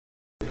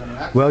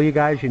Well, you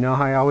guys, you know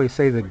how I always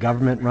say the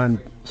government-run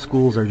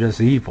schools are just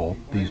evil,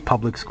 these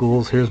public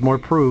schools. Here's more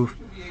proof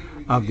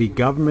of the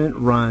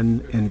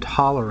government-run,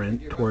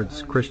 intolerant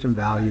towards Christian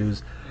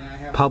values,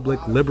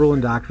 public, liberal,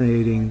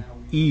 indoctrinating,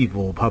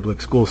 evil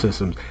public school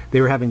systems. They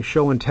were having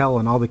show and tell,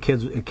 and all the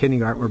kids in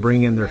kindergarten were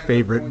bringing in their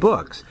favorite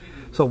books.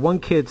 So one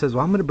kid says,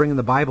 well, I'm going to bring in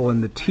the Bible,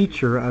 and the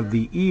teacher of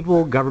the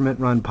evil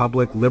government-run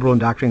public, liberal,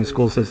 indoctrinating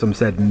school system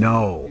said,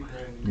 no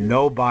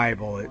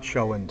Bible, it's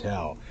show and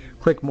tell.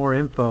 Click more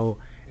info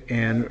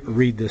and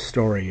read this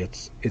story.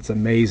 It's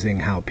amazing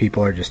how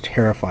people are just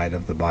terrified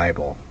of the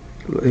Bible.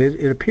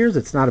 It appears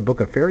it's not a book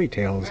of fairy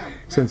tales,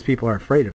 since people are afraid of it.